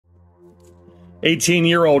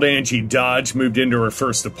18-year-old Angie Dodge moved into her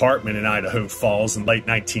first apartment in Idaho Falls in late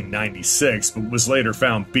 1996, but was later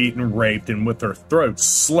found beaten, raped, and with her throat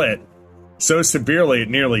slit so severely it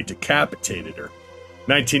nearly decapitated her.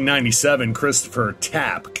 1997, Christopher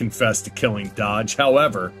Tapp confessed to killing Dodge.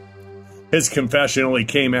 However, his confession only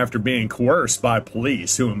came after being coerced by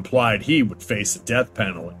police, who implied he would face the death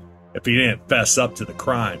penalty if he didn't fess up to the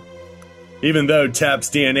crime. Even though Tapp's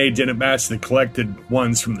DNA didn't match the collected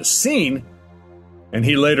ones from the scene, and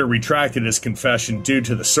he later retracted his confession due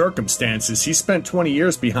to the circumstances, he spent 20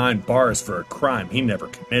 years behind bars for a crime he never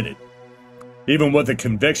committed. Even with a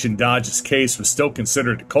conviction, Dodge's case was still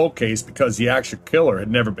considered a cold case because the actual killer had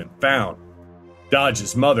never been found.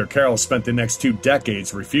 Dodge's mother, Carol, spent the next 2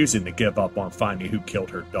 decades refusing to give up on finding who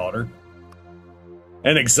killed her daughter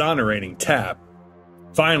and exonerating Tapp.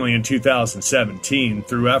 Finally, in 2017,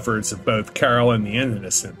 through efforts of both Carol and the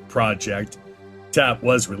Innocent Project, Tapp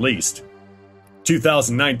was released.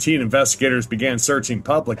 2019, investigators began searching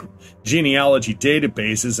public genealogy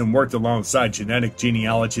databases and worked alongside genetic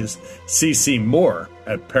genealogist C.C. Moore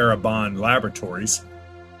at Perp Laboratories,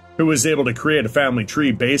 who was able to create a family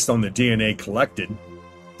tree based on the DNA collected.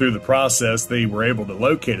 Through the process, they were able to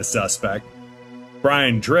locate a suspect,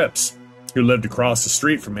 Brian Drips, who lived across the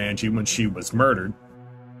street from Angie when she was murdered.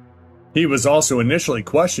 He was also initially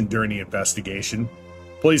questioned during the investigation.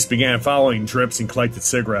 Police began following Drips and collected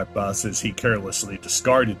cigarette butts as he carelessly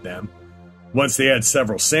discarded them. Once they had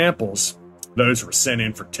several samples, those were sent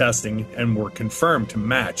in for testing and were confirmed to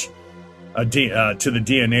match to the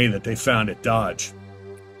DNA that they found at Dodge.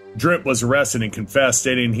 Drip was arrested and confessed,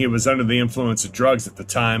 stating he was under the influence of drugs at the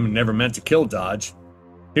time and never meant to kill Dodge.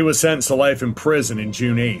 He was sentenced to life in prison in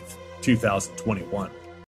June 8, 2021.